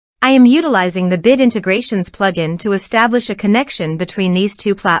I am utilizing the Bit Integrations plugin to establish a connection between these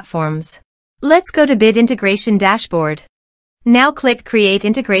two platforms. Let's go to Bit Integration Dashboard. Now click Create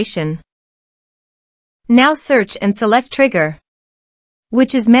Integration. Now search and select Trigger,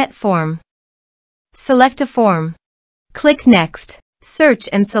 which is MetForm. Select a form. Click Next. Search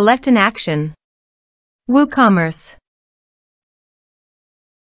and select an action. WooCommerce.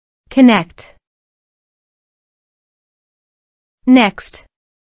 Connect. Next.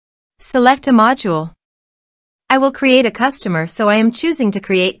 Select a module. I will create a customer, so I am choosing to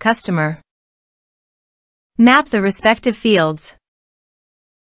create customer. Map the respective fields.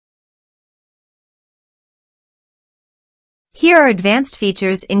 Here are advanced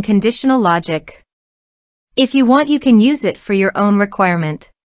features in conditional logic. If you want, you can use it for your own requirement.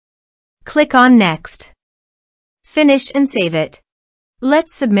 Click on Next. Finish and save it.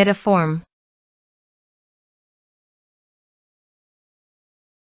 Let's submit a form.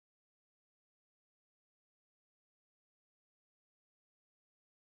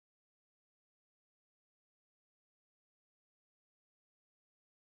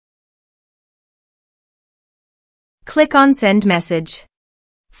 Click on Send Message.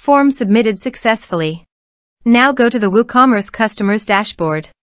 Form submitted successfully. Now go to the WooCommerce Customers dashboard.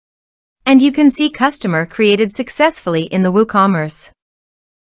 And you can see customer created successfully in the WooCommerce.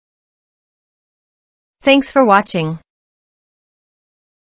 Thanks for watching.